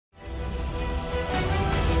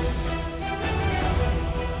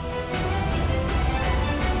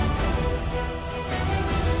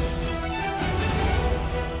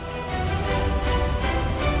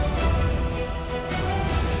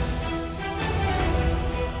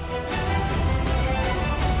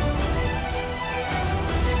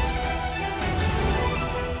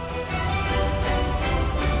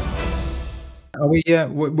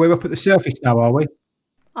we're up at the surface now, are we?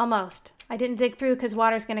 Almost. I didn't dig through because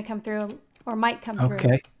water's going to come through, or might come through.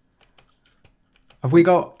 Okay. Have we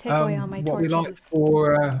got Take away all my what we like torches.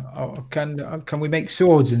 for? Can we make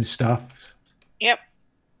swords and stuff? Yep.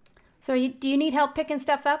 So do you need help picking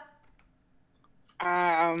stuff up?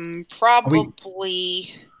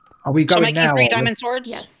 Probably. Are we going making now? 3 diamond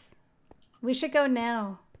swords? Yes. We should go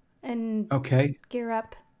now and gear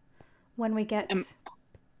up when we get.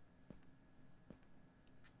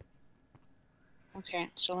 Okay,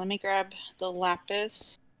 so let me grab the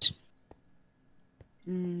lapis.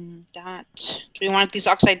 Do we want these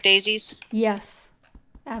oxide daisies? Yes,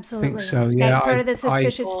 absolutely. I think so. Yeah, that's part of the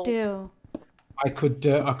suspicious stew. I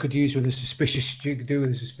could use with a suspicious stew. Do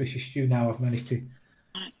with a suspicious stew now. I've managed to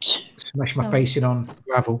smash my face in on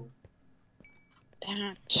gravel.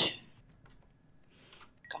 That.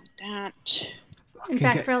 Got that. In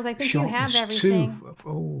fact, Frills, I think you have everything.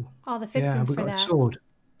 All the fixings for that. Sword.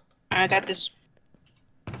 I got this.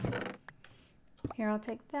 Here, I'll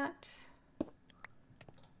take that.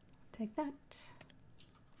 Take that.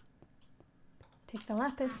 Take the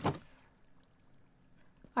lapis.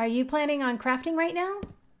 Are you planning on crafting right now?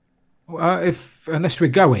 Unless we're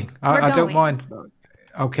going. I don't mind.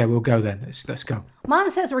 Okay, we'll go then. Let's go. Mom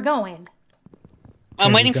says we're going.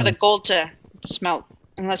 I'm waiting for the gold to smelt,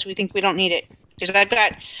 unless we think we don't need it. Because I've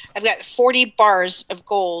got 40 bars of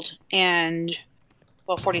gold and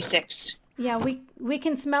 46. Yeah, we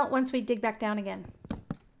can smelt once we dig back down again.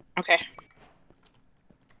 Okay.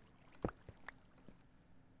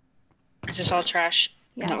 Is this all trash?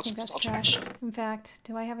 Yeah, I think that's all trash. In fact,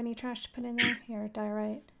 do I have any trash to put in there? Here,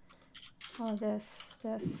 diorite. All of this,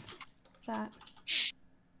 that.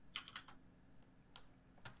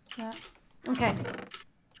 Okay.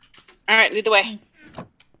 All right, lead the way.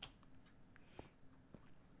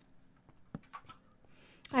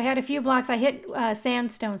 I had a few blocks. I hit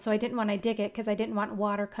sandstone, so I didn't want to dig it because I didn't want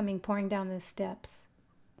water pouring down the steps.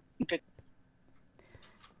 Good.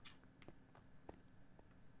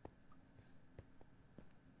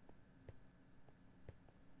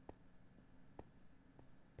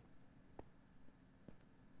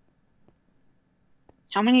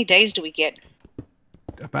 How many days do we get?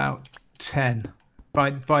 About 10.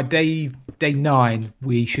 By day 9,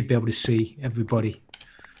 we should be able to see everybody.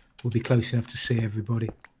 We'll be close enough to see everybody.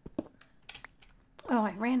 Oh,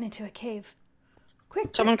 I ran into a cave.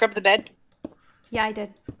 Quick! Someone grab the bed. Yeah, I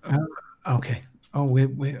did. Okay. Oh,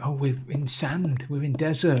 we're in sand. We're in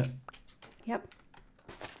desert. Yep.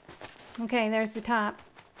 Okay, there's the top.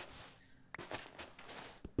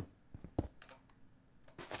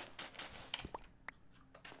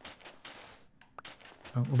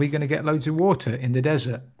 Are we going to get loads of water in the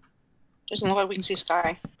desert? Doesn't look like we can see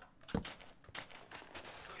sky.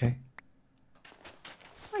 Okay.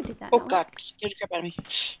 I did that. Oh God! Scared the crap out of me.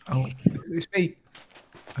 Oh, it's me.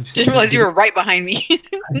 I didn't realize you were right behind me. I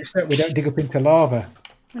just hope we don't dig up into lava.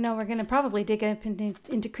 No, we're going to probably dig up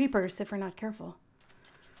into creepers if we're not careful.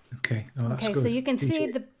 Okay. Oh, that's good. So you can see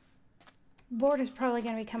the board is probably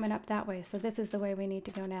going to be coming up that way. So this is the way we need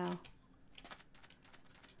to go now.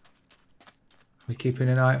 We're keeping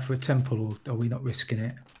an eye out for a temple, or are we not risking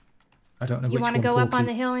it? I don't know which one. You want to go up on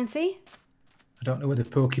the hill and see? I don't know whether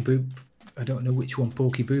I don't know which one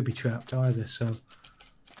Porky Booby trapped either, so...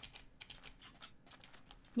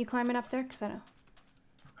 You climbing up there? Because I don't...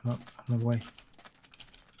 I'm on the way.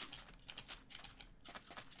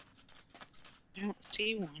 I don't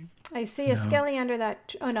see one. I see a skelly under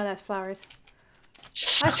that... Oh, no, that's flowers.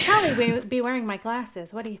 I should probably be wearing my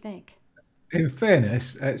glasses. What do you think? In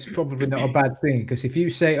fairness, it's probably not a bad thing, because if you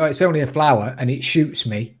say, oh, it's only a flower, and it shoots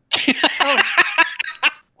me...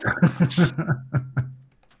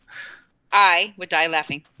 I would die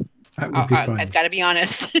laughing. That would be fun. I've got to be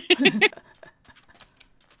honest.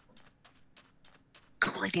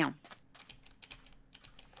 Go lay down.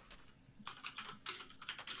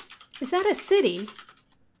 Is that a city?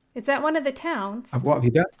 Is that one of the towns? What have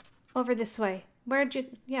you done? Over this way. Where'd you?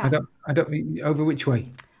 Yeah. I don't. Over which way?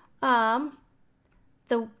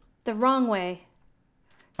 The wrong way.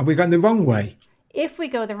 Are we going the wrong way? If we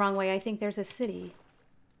go the wrong way, I think there's a city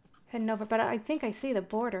heading over. But I think I see the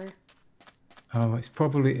border. Oh, it's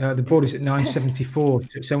probably the border's at 974. So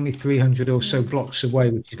it's only 300 or so blocks away,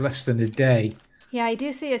 which is less than a day. Yeah, I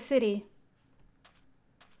do see a city.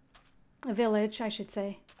 A village, I should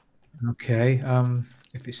say. Okay.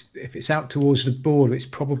 If it's out towards the border, it's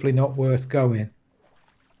probably not worth going.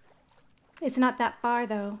 It's not that far,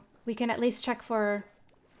 though. We can at least check for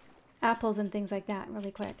apples and things like that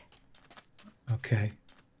really quick. Okay.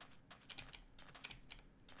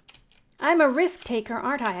 I'm a risk taker,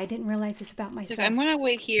 aren't I? I didn't realize this about myself. Look, I'm gonna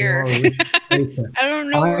wait here. I don't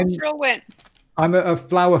know where Frill went. I'm at a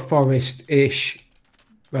flower forest-ish.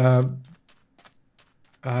 Yeah,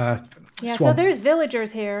 swamp. so there's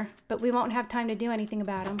villagers here, but we won't have time to do anything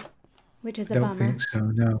about them, which is a bummer. I don't think so.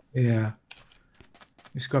 No. Yeah.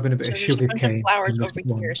 Just grabbing a bit of sugar cane. There's a bunch of flowers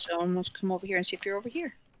over here, so I'm gonna come over here and see if you're over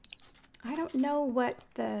here. I don't know what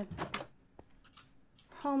the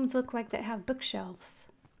homes look like that have bookshelves.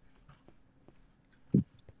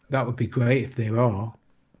 That would be great if there are.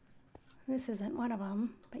 This isn't one of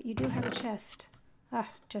them, but you do have a chest. Ah,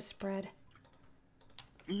 just bread.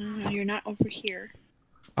 You're not over here.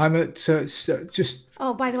 I'm at just.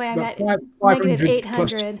 Oh, by the way, I'm at 500 negative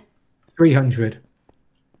 800. 300.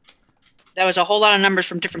 That was a whole lot of numbers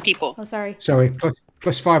from different people. Oh, sorry. Sorry,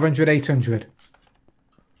 plus 500, 800.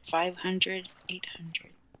 500,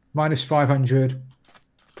 800. Minus 500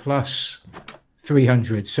 plus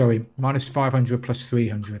 300. Sorry, minus 500 plus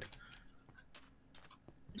 300.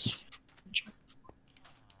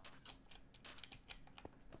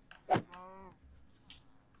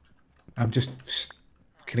 I'm just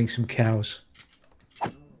killing some cows.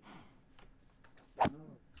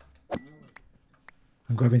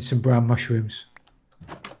 I'm grabbing some brown mushrooms.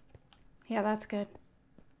 Yeah, that's good.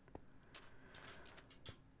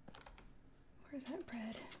 Where's that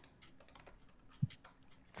bread?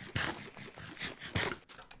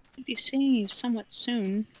 I'll be seeing you somewhat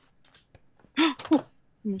soon. Oh,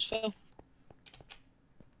 almost fell.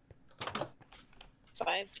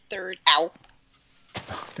 5/3. Ow.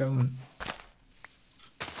 Don't.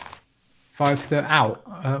 5/3 out.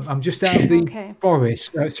 I'm just out of the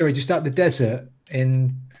forest. Sorry, just out of the desert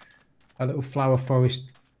in a little flower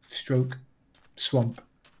forest stroke swamp.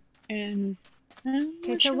 And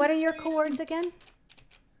okay, so what are your coords again?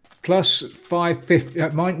 Plus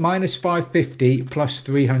 550, minus 550 plus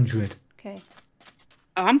 300. Okay.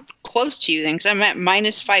 Oh, I'm close to you then, because I'm at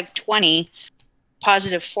minus 520,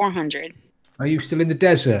 positive 400. Are you still in the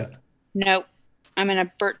desert? Nope. I'm in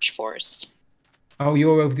a birch forest. Oh,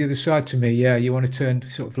 you're over the other side to me. Yeah, you want to turn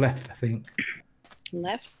sort of left, I think.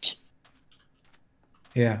 Left?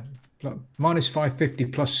 Yeah. Minus 550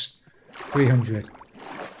 plus 300. All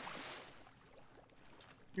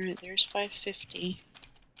right, there's 550.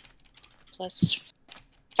 Plus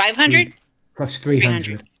 500? Plus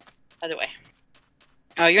 300. Other way.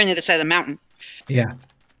 Oh, you're on the other side of the mountain. Yeah.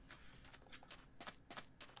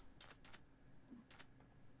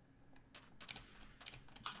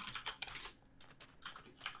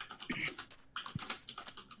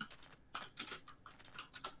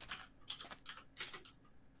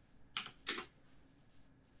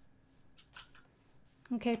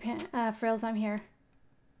 Okay, Frills, I'm here.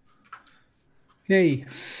 Yay.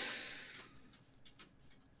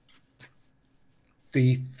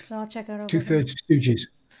 The So I'll check out over 2/3 Stooges.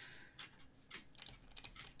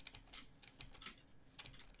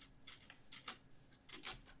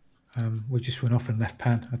 We just went off and left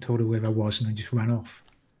Pan. I told her where I was and then just ran off.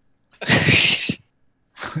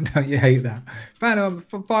 Don't you hate that? Pan, I'm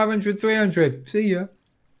for 500, 300. See ya.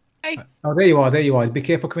 Hey. Oh, there you are. There you are. Be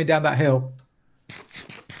careful coming down that hill.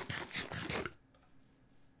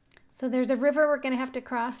 So there's a river we're going to have to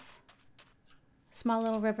cross. Small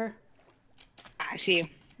little river. I see you.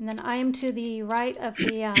 And then I am to the right of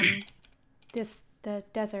the the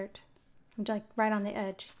desert. I'm like right on the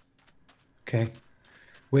edge. Okay.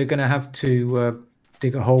 We're going to have to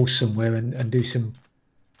dig a hole somewhere and do some...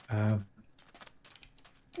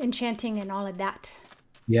 enchanting and all of that.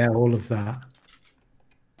 Yeah, all of that.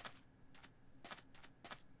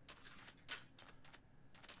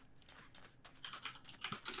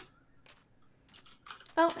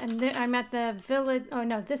 Oh, and I'm at the village. Oh,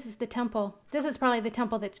 no, this is the temple. This is probably the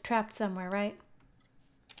temple that's trapped somewhere, right?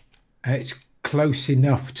 It's close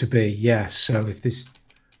enough to be, yes. So if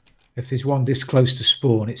there's one this close to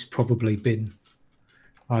spawn, it's probably been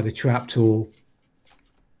either trapped or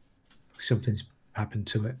something's happened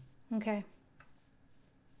to it. Okay.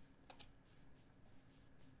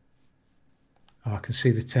 Oh, I can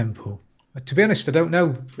see the temple. To be honest, I don't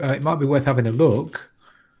know. It might be worth having a look.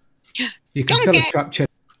 You can tell a trap chest.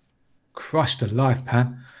 Christ alive,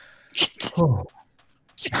 Pan. Oh.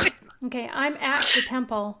 Okay, I'm at the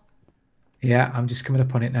temple. Yeah, I'm just coming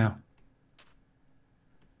up on it now.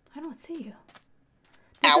 I don't see you.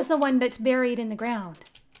 This is the one that's buried in the ground.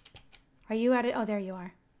 Are you at it? Oh, there you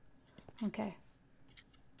are. Okay.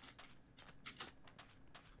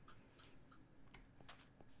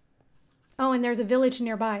 Oh, and there's a village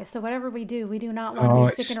nearby. So whatever we do not want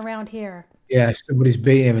to be sticking around here. Yeah, somebody's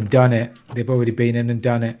been here and done it. They've already been in and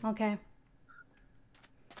done it. Okay.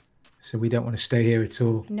 So we don't want to stay here at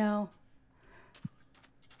all. No.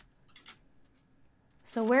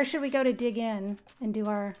 So where should we go to dig in and do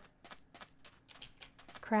our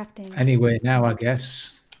crafting? Anywhere now, I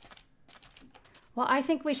guess. Well, I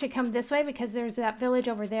think we should come this way because there's that village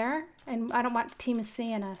over there, and I don't want the team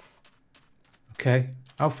seeing us. Okay,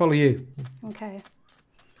 I'll follow you. Okay.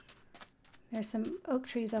 There's some oak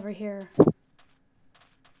trees over here.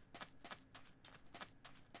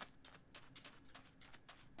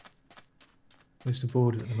 Where's the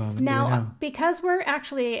border at the moment? Now, because we're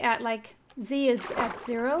actually at like Z is at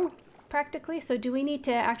 0 practically, so do we need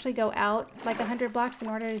to actually go out like 100 blocks in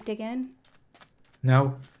order to dig in?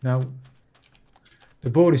 No. The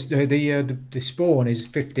border is the spawn is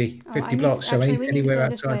 50 blocks. So we need to anywhere go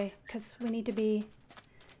outside. This way because we need to be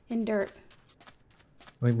in dirt.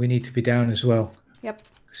 We need to be down as well. Yep.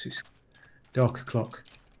 Because it's dark o'clock.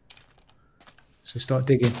 So start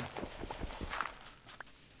digging.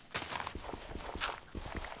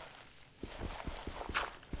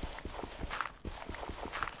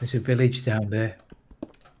 There's a village down there.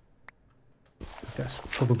 That's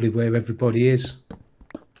probably where everybody is.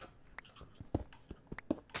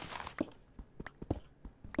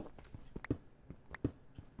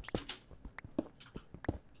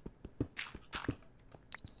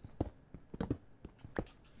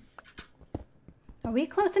 Are we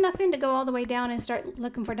close enough in to go all the way down and start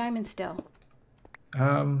looking for diamonds still?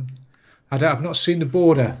 I've not seen the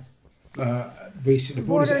border recently. The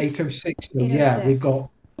border's at 806 still. Yeah, we've got.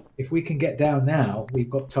 If we can get down now, we've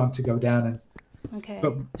got time to go down and. Okay.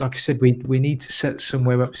 But like I said, we need to set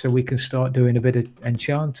somewhere up so we can start doing a bit of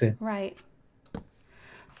enchanting. Right.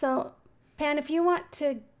 So, Pan, if you want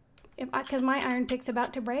to, because my iron pick's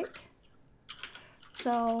about to break,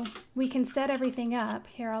 so we can set everything up.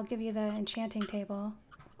 Here, I'll give you the enchanting table.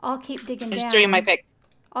 I'll keep digging down. There's 3 in my pick.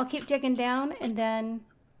 I'll keep digging down, and then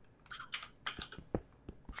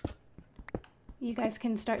you guys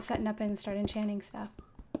can start setting up and start enchanting stuff.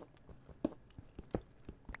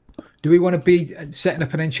 Do we want to be setting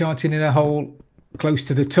up an enchanting in a hole close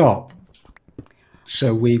to the top?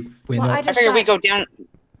 So we're not. I figure we go down,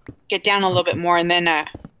 get down a little bit more, and then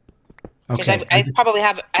because I probably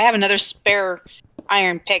have another spare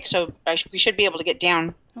iron pick, so we should be able to get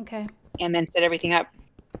down. Okay. And then set everything up.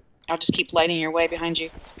 I'll just keep lighting your way behind you.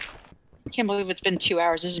 I can't believe it's been 2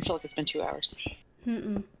 hours. It doesn't feel like it's been 2 hours.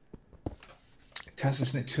 Mm-mm. It has,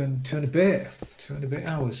 isn't it? Two and a bit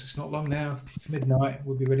hours. It's not long now. Midnight.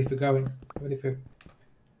 We'll be ready for going. Ready for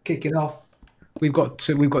kicking off. We've got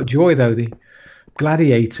Joy though, the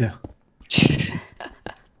gladiator.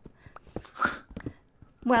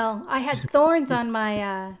 Well, I had thorns on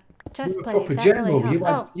my chest plate. Proper That general. really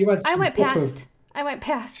helped. I went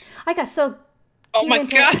past. I got so. Oh my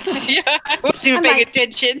God! Yeah, I wasn't even paying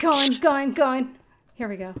attention. Going. Here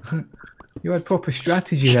we go. You had proper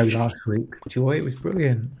strategy though last week, Joy. It was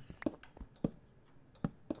brilliant.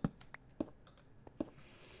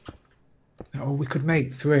 Oh, we could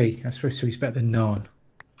make 3. I suppose 3 is better than none.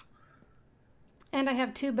 And I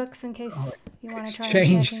have 2 books in case you want to try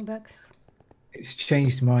changed. books. It's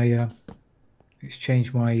changed my.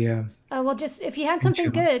 Well, just if you had something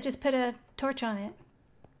good, just put a torch on it.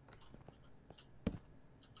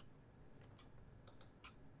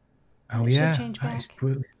 Oh yeah, that's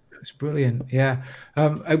brilliant. That's brilliant. Yeah.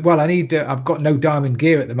 Well, I need. I've got no diamond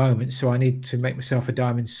gear at the moment, so I need to make myself a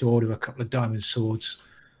diamond sword or a couple of diamond swords.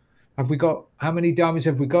 Have we got? How many diamonds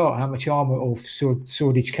have we got? How much armor or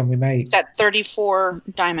swordage can we make? Got 34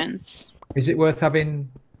 diamonds. Is it worth having?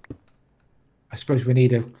 I suppose we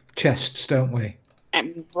need a chests, don't we?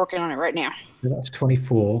 I'm working on it right now. So that's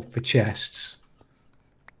 24 for chests,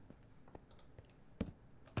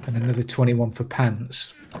 and another 21 for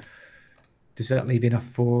pants. Does that leave enough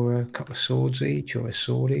for a couple of swords each or a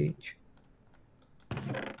sword each?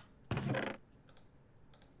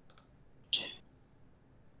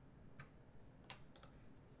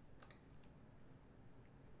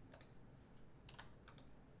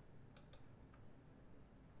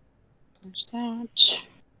 There's that.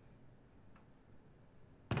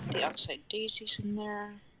 The oxide daisies in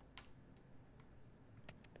there.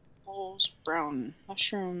 Bowls, brown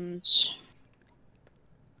mushrooms.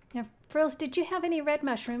 Yeah, Frills, did you have any red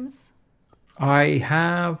mushrooms? I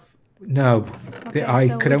have no. Okay, I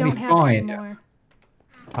so could only find.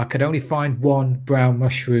 I could only find 1 brown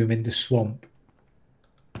mushroom in the swamp.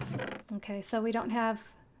 Okay, so we don't have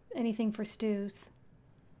anything for stews.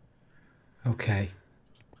 Okay.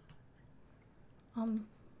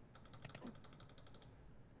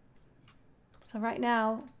 So right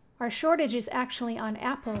now, our shortage is actually on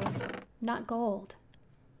apples, not gold.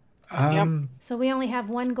 Yep. So we only have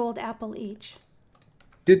 1 gold apple each.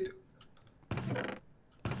 Do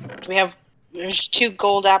we have There's 2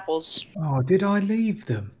 gold apples. Oh, did I leave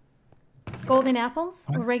them? Golden apples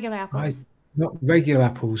or regular apples? Not regular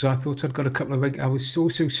apples. I thought I'd got a couple of I was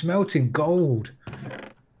also smelting gold.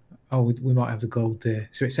 Oh, we might have the gold there.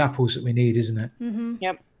 So it's apples that we need, isn't it? Mm-hmm.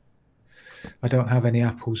 Yep. I don't have any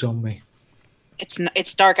apples on me.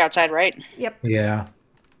 It's dark outside, right? Yep. Yeah.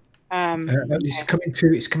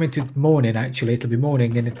 It's coming to morning. Actually, it'll be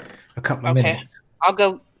morning in a couple of minutes.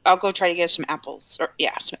 I'll go try to get some apples.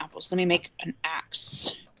 Some apples. Let me make an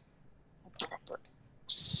axe. A proper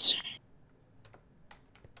axe.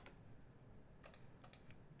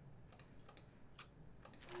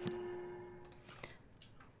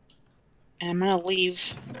 And I'm gonna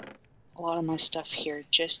leave a lot of my stuff here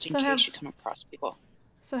just in case you come across people.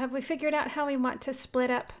 So have we figured out how we want to split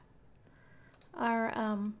up our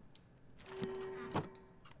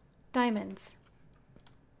diamonds?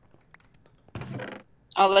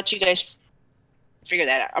 I'll let you guys figure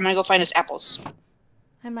that out. I'm gonna go find us apples.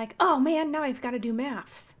 I'm like, oh man, now I've got to do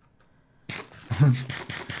maths.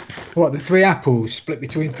 What, the 3 apples split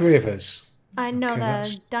between 3 of us? I know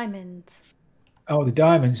the diamonds. Oh, the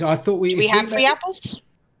diamonds. I thought Do we have 3 apples?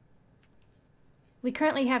 We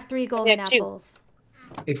currently have 3 golden apples.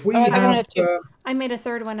 If we I made a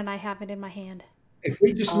 3rd one and I have it in my hand. If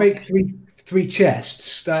we just make three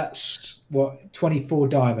chests, that's what, 24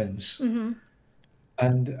 diamonds. Mm-hmm.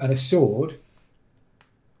 And a sword.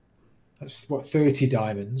 That's what, 30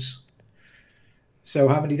 diamonds. So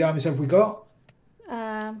how many diamonds have we got?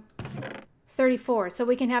 34. So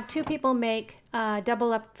we can have 2 people make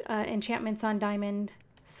double up enchantments on diamond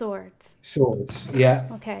swords. Swords, yeah.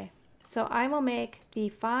 Okay. So I will make the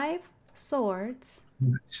 5 swords.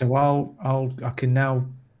 So I can now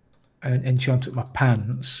enchant up my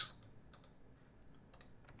pants.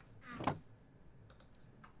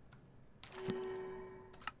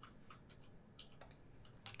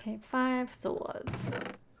 Okay, 5 swords.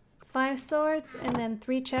 5 swords and then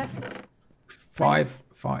 3 chests. 5.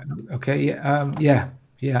 Okay, yeah.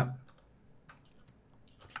 That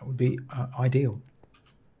would be ideal.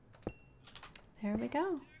 There we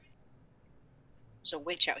go. There's a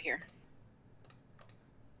witch out here.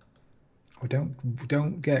 Well,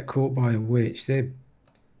 don't get caught by a witch. They're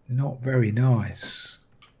not very nice.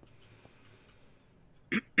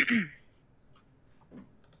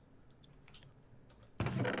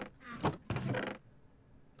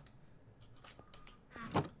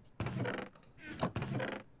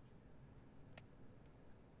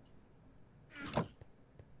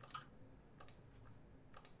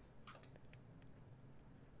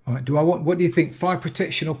 All right, what do you think? Fire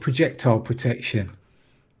protection or projectile protection?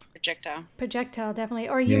 Projectile, definitely.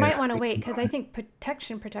 Or you might want to wait, because I think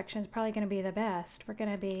protection is probably going to be the best. We're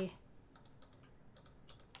going to be...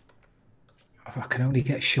 I can only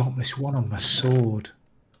get sharpness 1 on my sword.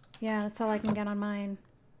 Yeah, that's all I can get on mine.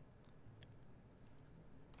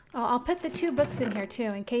 Oh, I'll put the 2 books in here, too,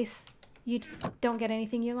 in case you don't get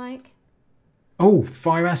anything you like. Oh,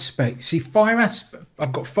 fire aspect. See, fire aspect.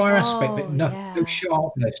 I've got fire aspect, but no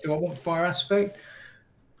sharpness. Do I want fire aspect?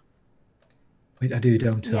 Wait, I do,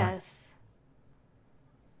 don't I? Yes.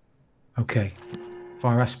 Okay.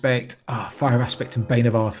 Fire aspect. Fire aspect and bane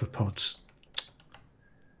of arthropods.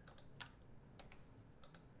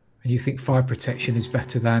 And you think fire protection is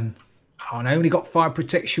better than... Oh, and I only got fire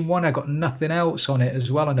protection 1. I got nothing else on it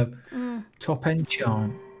as well on a top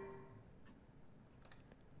enchant.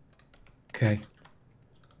 Okay.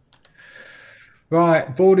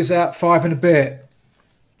 Right, board is at 5 and a bit.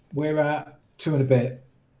 We're at 2 and a bit.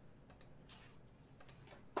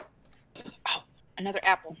 Oh, another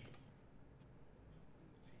apple.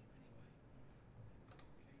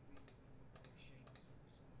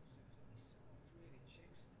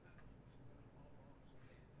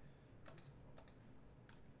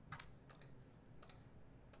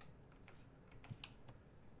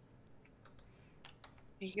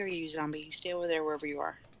 I hear you, zombie. Stay over there wherever you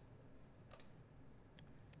are.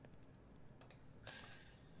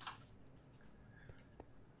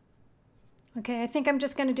 Okay, I think I'm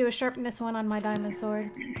just going to do a sharpness 1 on my diamond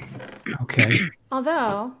sword. Okay.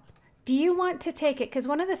 Although, do you want to take it? Because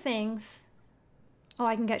one of the things... Oh,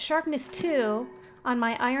 I can get sharpness 2 on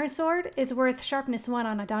my iron sword is worth sharpness 1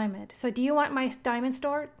 on a diamond. So do you want my diamond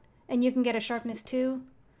sword? And you can get a sharpness 2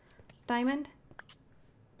 diamond?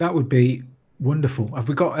 That would be wonderful. Have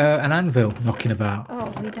we got an anvil knocking about?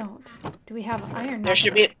 Oh, we don't. Do we have iron? There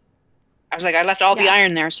should be... I was like, I left all the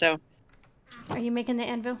iron there, so... Are you making the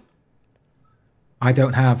anvil? I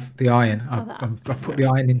don't have the iron. I've put the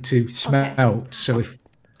iron into smelt, so if...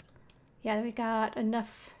 Yeah, we got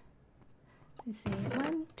enough. Let's see,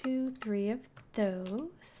 1, 2, 3 of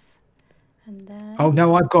those. And then... Oh,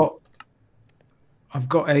 no, I've got I've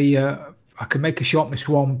got a. I can make a sharpness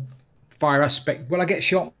 1 fire aspect. Will I get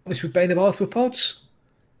sharpness with Bane of Arthropods?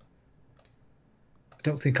 I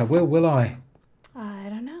don't think I will I? I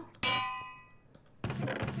don't know.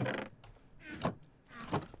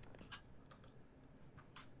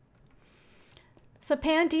 So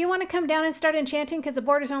Pan, do you want to come down and start enchanting? Because the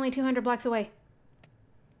border's only 200 blocks away.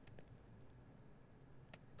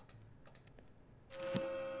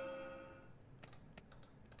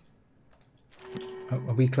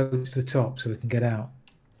 Are we close to the top so we can get out?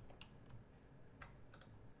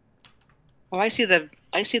 Oh, I see the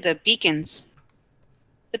beacons.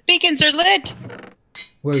 The beacons are lit.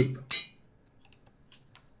 Whoop.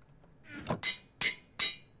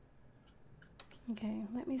 Okay,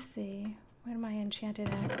 let me see. Where am I enchanted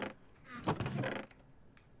at?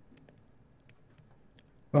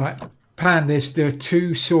 Right, Pan, there are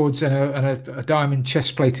 2 swords and a diamond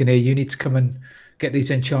chest plate in here. You need to come and get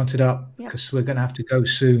these enchanted up because we're going to have to go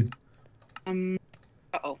soon.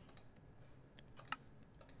 Uh-oh.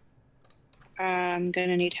 I'm going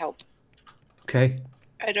to need help. Okay.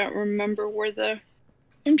 I don't remember where the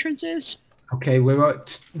entrance is. Okay, we're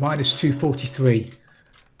at minus 243.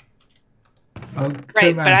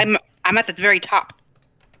 Right, but I'm at the very top.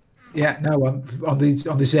 Yeah, no, on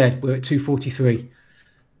the Z, we're at 243.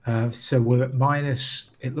 So we're at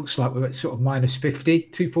minus, it looks like we're at sort of minus 50,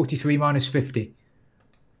 243 minus 50.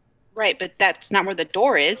 Right, but that's not where the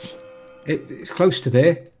door is. It's close to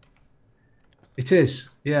there. It is,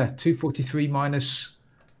 yeah, 243 minus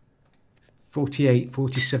 48,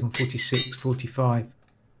 47, 46, 45.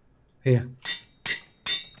 Here.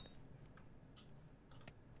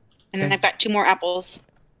 And then I've got 2 more apples.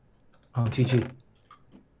 Oh, GG.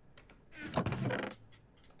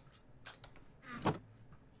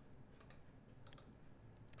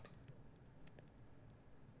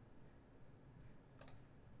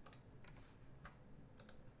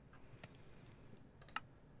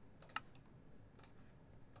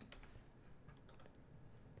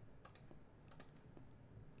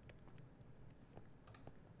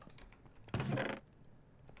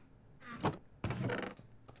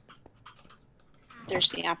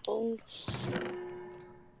 There's the apples.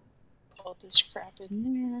 All this crap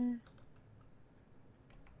in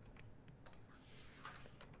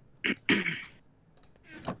there.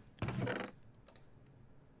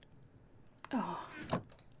 Oh.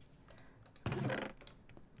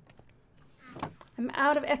 I'm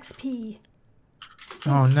out of XP.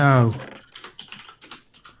 Oh no.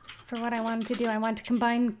 For what I wanted to do, I want to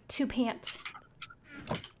combine 2 pants.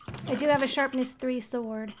 I do have a sharpness 3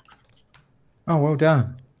 sword. Oh, well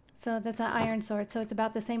done. So that's an iron sword, so it's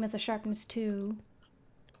about the same as a sharpness 2.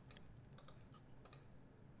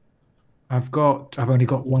 I've only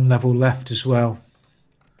got 1 level left as well.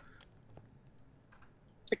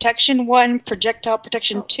 Protection 1, projectile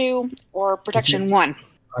protection 2, or protection 1?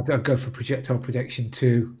 I'd go for projectile protection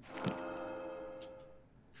 2.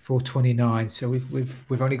 429. So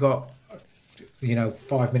we've only got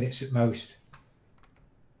 5 minutes at most.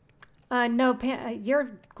 No,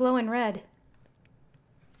 you're glowing red.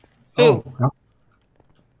 Oh.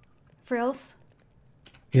 Frills?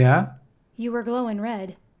 Yeah? You were glowing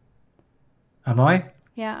red. Am I?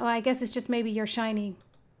 Yeah, well, I guess it's just maybe you're shiny.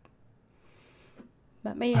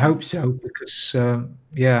 But maybe I hope so, because,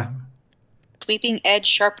 yeah. Sweeping edge,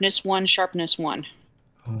 sharpness 1, sharpness 1.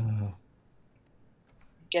 Oh.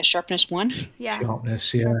 Guess sharpness 1? Yeah.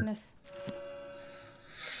 Sharpness, yeah. Sharpness.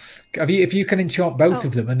 If you can enchant both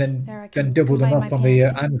of them and then double them up on the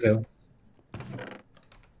anvil.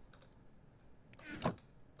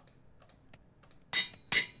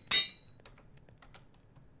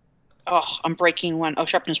 Oh, I'm breaking 1. Oh,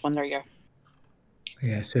 sharpness 1. There you go.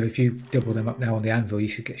 Yeah, so if you double them up now on the anvil, you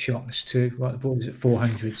should get sharpness 2. Right, the board is at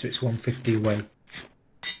 400, so it's 150 away.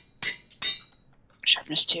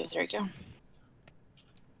 Sharpness 2. There you go.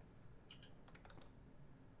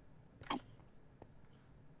 Oh.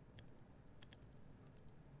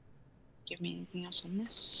 Give me anything else on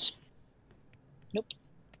this? Nope.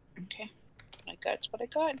 Okay. What I got is what I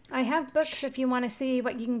got. I have books if you want to see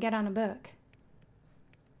what you can get on a book.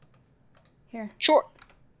 Here. Sure.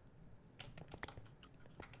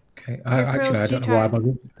 Okay. Actually, I don't know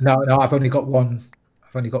why. No, I've only got 1.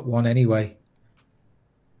 I've only got 1 anyway.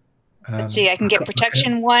 Let's see. I can get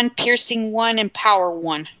protection 1, piercing 1, and power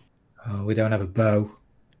 1. Oh, we don't have a bow.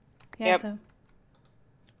 Yeah, yep. So.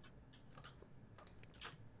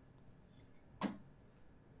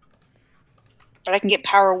 But I can get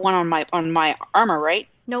power 1 on my armor, right?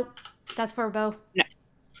 Nope. That's for a bow. No.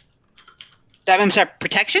 I'm sorry.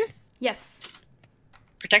 Protection? Yes.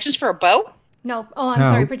 Protection's for a bow? No. Oh, I'm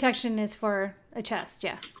sorry. Protection is for a chest.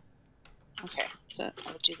 Yeah. Okay. So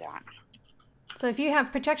I'll do that. So if you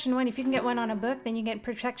have protection 1, if you can get 1 on a book, then you get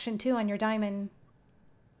protection 2 on your diamond.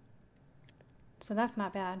 So that's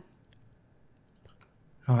not bad.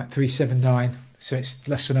 All right, 379. So it's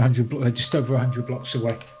less than 100, just over 100 blocks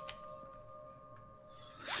away.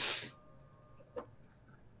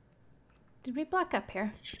 Did we block up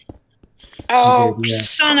here? Oh, did, yeah.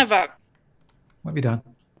 Son of a! What have you done?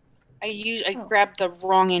 I grabbed the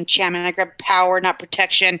wrong enchantment. I grabbed power, not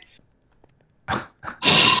protection.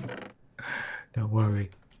 Don't worry.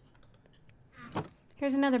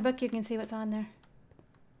 Here's another book. You can see what's on there.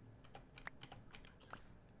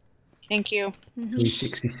 Thank you.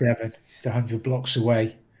 367. Just 100 blocks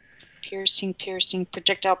away. Piercing,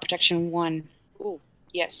 projectile protection 1. Oh,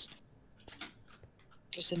 yes.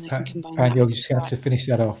 Because then I can combine that. You're just going to have to finish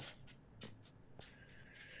that off.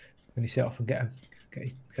 Finish it off and get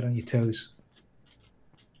on your toes.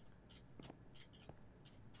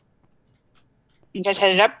 You guys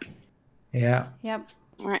headed up? Yeah. Yep.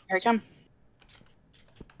 All right, here I come.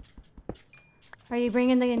 Are you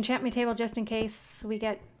bringing the enchantment table just in case we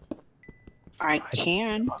get... I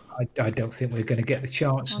can. I don't think we're going to get the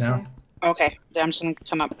chance now. Okay, then I'm just going to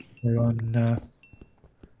come up. We're on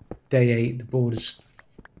day 8. The border's,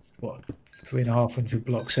 what, 350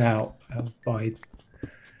 blocks out. By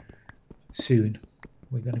soon,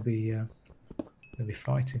 we're going to be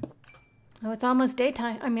fighting. Oh, it's almost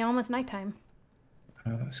daytime. I mean, almost nighttime.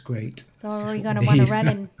 Oh, that's great. So are we going to want to run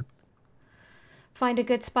and find a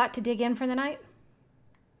good spot to dig in for the night?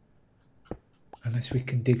 Unless we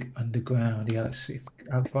can dig underground. Yeah, let's see.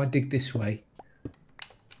 If I dig this way.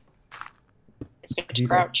 You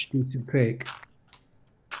crouch. Decent pick.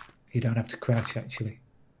 You don't have to crouch, actually.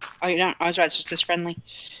 Oh, you don't? I was right. It's just friendly.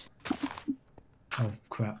 Oh,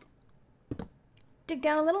 crap. Dig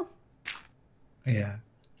down a little? Yeah.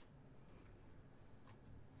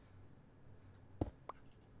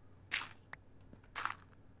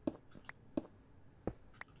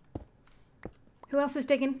 Who else is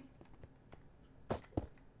digging?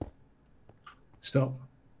 Stop.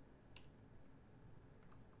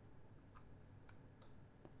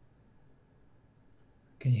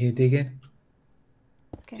 Can you hear digging?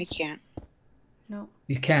 Okay. I can't. No.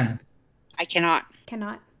 You can? I cannot.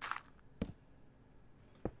 Cannot.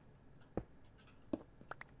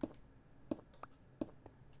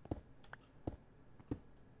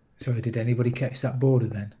 Sorry, did anybody catch that border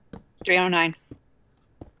then? 309.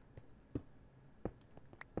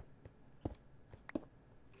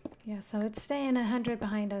 Yeah, so it's staying 100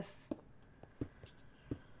 behind us.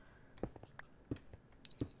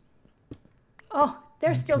 Oh,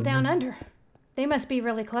 they're still down under. They must be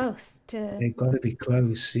really close to... They've got to be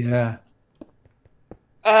close, yeah.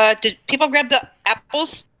 Did people grab the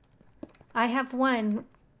apples? I have 1.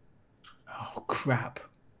 Oh, crap.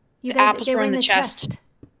 You the guys, apples they were in the chest.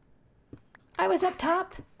 I was up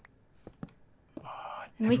top. Oh,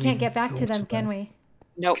 and we can't get back to them, can we?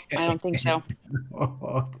 Nope, I don't think so.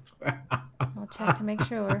 Oh, I'll check to make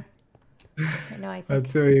sure. But no, I think...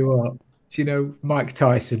 I'll tell you what. Do you know Mike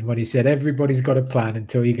Tyson when he said everybody's got a plan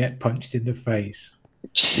until you get punched in the face?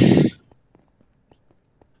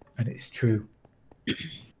 And it's true. I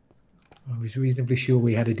was reasonably sure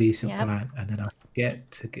we had a decent plan, and then I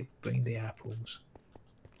forget to bring the apples.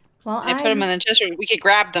 Well, I put them in the chest. We could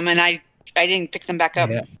grab them, and I didn't pick them back up.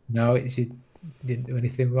 Yeah, no, you didn't do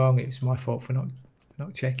anything wrong. It was my fault for not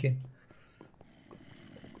checking.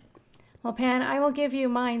 Well, Pan, I will give you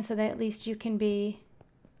mine so that at least you can be...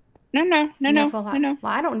 No. Well,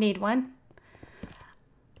 I don't need one.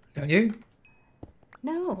 Don't you?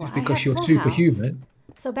 No, just because you're superhuman.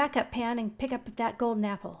 So back up, Pan, and pick up that golden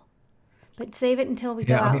apple. But save it until we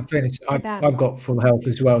go out. Yeah, I mean, fairness, I've got full health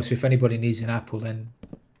as well, so if anybody needs an apple, then...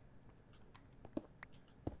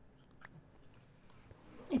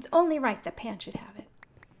 It's only right that Pan should have it.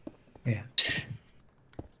 Yeah.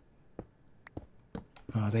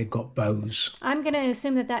 Oh, they've got bows. I'm going to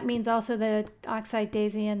assume that means also the oxide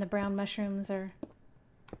daisy and the brown mushrooms are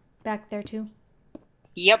back there too.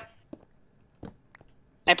 Yep.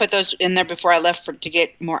 I put those in there before I left to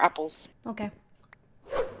get more apples. Okay.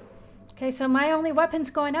 Okay, so my only weapons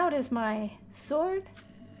going out is my sword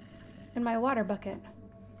and my water bucket.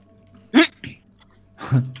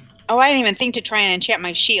 Oh, I didn't even think to try and enchant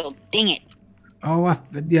my shield. Dang it. Oh,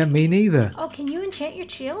 yeah, me neither. Oh, can you enchant your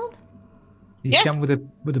shield? You can with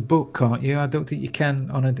a book, can't you? I don't think you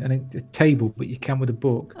can on a table, but you can with a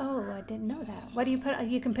book. Oh, I didn't know that. What do you put?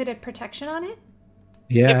 You can put a protection on it?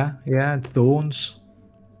 Yeah, yeah, and thorns.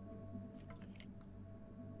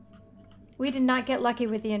 We did not get lucky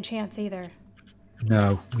with the enchants either.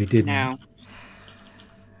 No, we didn't. No.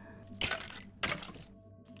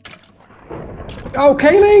 Oh,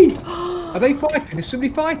 Kaylee! Are they fighting? Is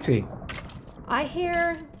somebody fighting? I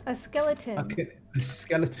hear a skeleton. Okay, the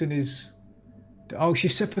skeleton is... Oh,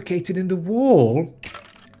 she's suffocated in the wall.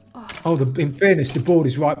 Oh, in fairness, the board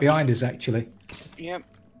is right behind us, actually. Yep.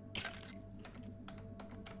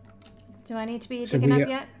 Do I need to be digging up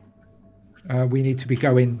yet? We need to be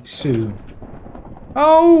going soon.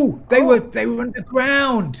 Oh, they were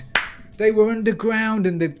underground. They were underground,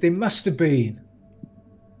 and they must have been.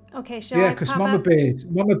 Okay, shall I because pop Mama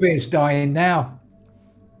up? Bear's dying now.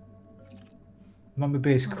 Mama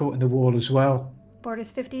Bear's caught in the wall as well. Board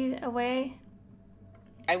is 50 away.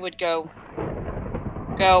 I would go.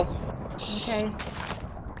 Go. Okay.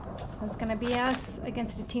 That's gonna be us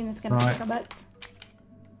against a team that's gonna kick our butts.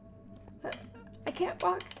 I can't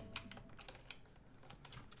walk.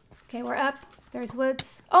 Okay, we're up. There's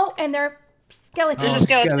woods. Oh, and they're skeletons. There's a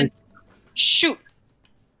skeleton. Shoot.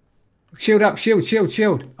 Shield up,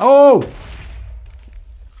 shield. Oh!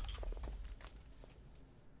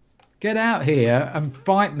 Get out here and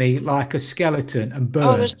fight me like a skeleton and burn.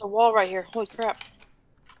 Oh, there's the wall right here. Holy crap.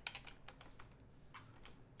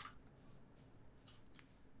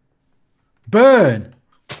 Burn!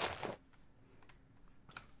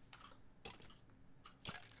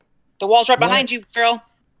 The wall's right behind you, Phil.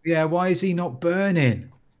 Yeah, why is he not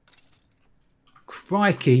burning?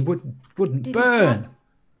 Crikey, wouldn't burn.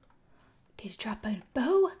 Did he drop a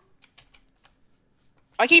bow?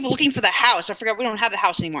 I keep looking for the house. I forgot we don't have the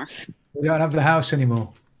house anymore. We don't have the house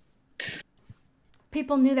anymore.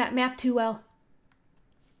 People knew that map too well.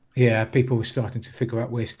 Yeah, people were starting to figure out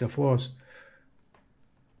where stuff was.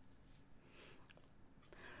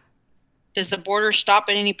 Does the border stop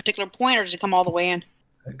at any particular point, or does it come all the way in?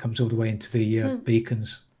 It comes all the way into the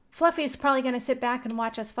beacons. Fluffy's probably going to sit back and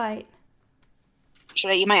watch us fight.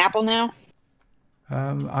 Should I eat my apple now?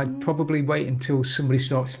 I'd probably wait until somebody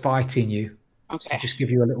starts fighting you. Okay. To just give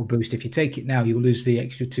you a little boost. If you take it now, you'll lose the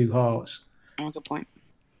extra 2 hearts. Oh, good point.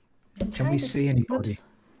 Can we see anybody? Oops,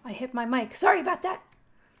 I hit my mic. Sorry about that.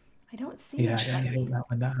 I don't see anybody. Yeah,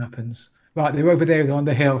 when that happens. Right, they're over there. They're on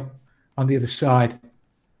the hill, on the other side.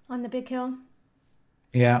 On the big hill?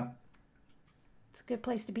 Yeah. It's a good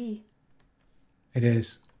place to be. It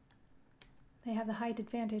is. They have the height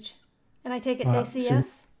advantage. And I take it they see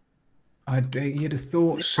us? You'd have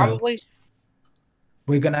thought so. Probably.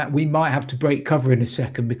 We might have to break cover in a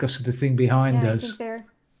second because of the thing behind us. I think they're...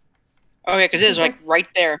 Oh, yeah, because it is like right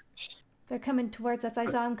there. They're coming towards us. I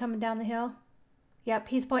saw him coming down the hill. Yep,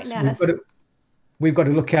 he's pointing at us. We've got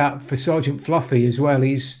to look out for Sergeant Fluffy as well.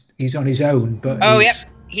 He's on his own, but yep,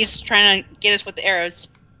 he's trying to get us with the arrows.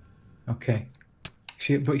 Okay,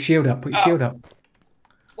 put shield up. Put your shield up.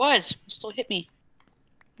 Still hit me.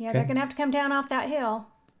 Yeah, okay. They're gonna have to come down off that hill.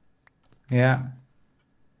 Yeah.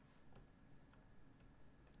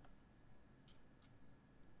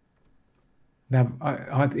 Now,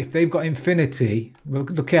 if they've got infinity, we'll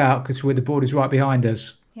look out because the border's right behind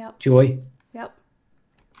us. Yep. Joy. Yep.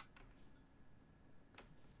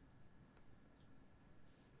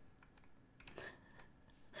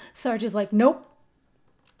 Sarge is like, nope.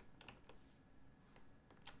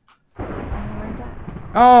 Where's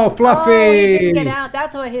that? Oh, Fluffy! Oh, he didn't get out.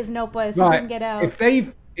 That's what his nope was. Right. He didn't get out. If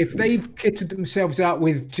they've kitted themselves out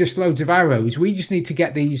with just loads of arrows, we just need to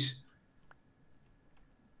get these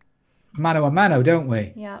mano a mano, don't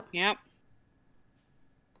we? Yep. Yep.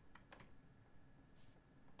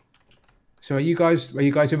 So are you guys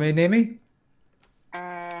over near me?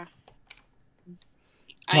 I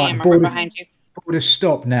Right, am right behind you. Border's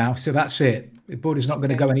stopped now, so that's it. The border's not going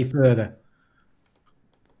to go any further.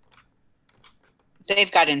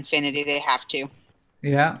 They've got infinity. They have to.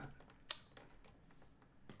 Yeah.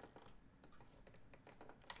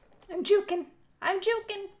 I'm juking. Are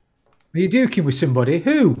you duking with somebody?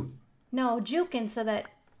 Who? No, juking so that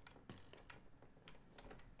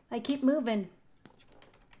I keep moving.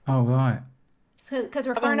 Oh, right. Because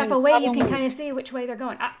we're far enough away, you can kind of see which way they're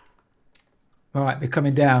going. Ah. All right, they're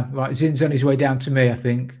coming down. Right, Zin's on his way down to me, I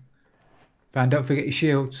think. Van, don't forget your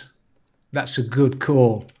shields. That's a good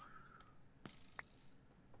call.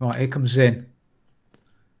 Right, here comes Zin.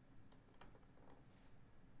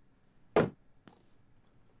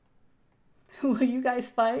 Will you guys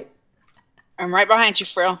fight? I'm right behind you,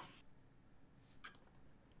 Frill.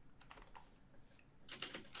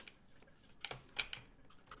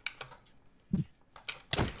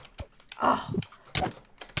 Oh.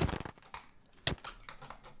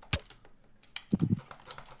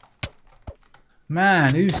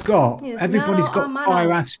 Man, everybody's got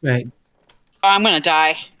fire aspect. Oh, I'm going to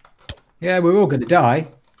die. Yeah, we're all going to die.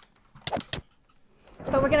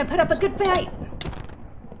 But we're going to put up a good fight.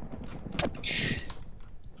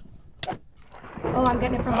 Oh, I'm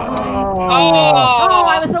getting it from behind. Oh,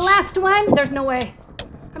 I was the last one? There's no way.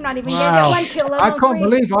 I'm not even getting 1 kill. I can't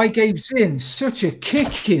believe I gave Zin such a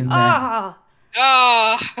kick in there.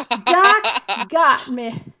 Oh. Doc got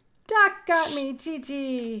me. Doc got me.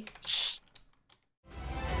 GG.